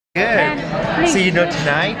Good. So you know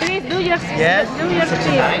tonight? Please do your Yes. So speech.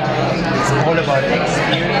 tonight it's all about the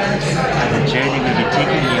experience and the journey we'll be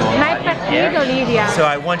taking you on. My partner, Olivia. So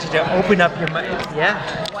I want you to open up your mind. Yeah.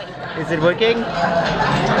 Is it working?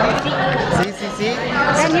 See. So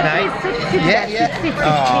Can you tonight. please sit Yeah. please.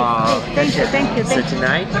 Oh, Thank you. So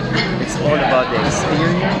tonight it's all about the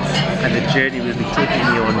experience and the journey we'll be taking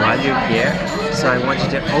you on while you're here. So I want you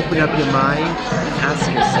to open up your mind and ask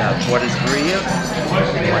yourself what is real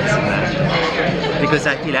and what's imagined. Because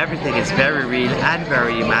I feel everything is very real and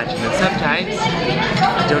very imagined. And sometimes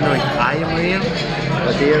I don't know if I am real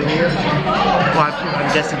or they are real. Or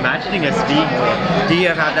I'm just imagining us being real. Do you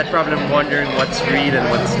ever have that problem wondering what's real and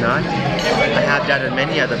what's not? I have that and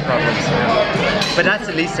many other problems now. But that's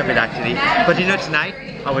the least of it actually. But you know tonight,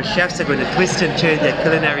 our chefs are going to twist and turn their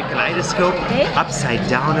culinary kaleidoscope upside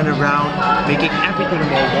down and around, making everything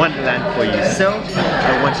more Wonderland for you. So,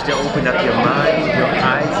 I want you to open up your mind, your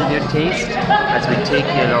eyes and your taste as we take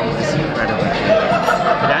you along this incredible journey.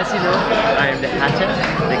 But as you know, I am the Hatter.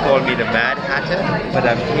 They call me the Mad Hatter, but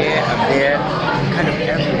I'm here, I'm there, kind of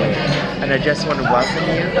everywhere. And I just want to welcome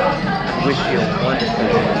you and wish you a wonderful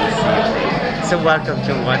day this evening. So welcome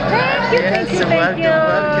to Wonderland. Thank you.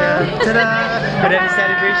 Welcome. Ta-da! But any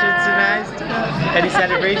celebrations tonight? Any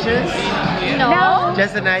celebrations? No.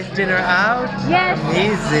 Just a nice dinner out? Yes.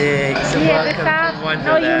 Amazing. So welcome to No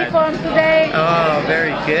Wonderland. uniform today. Oh,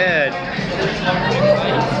 very good.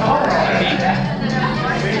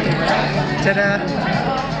 Ta-da!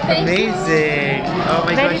 Amazing. Oh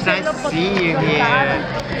my gosh, nice to see you here.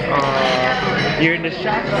 Oh, you're in the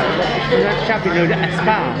shop? You're not shopping, you're at a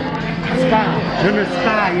spa. Spa. No,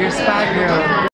 spa. You're a spa girl.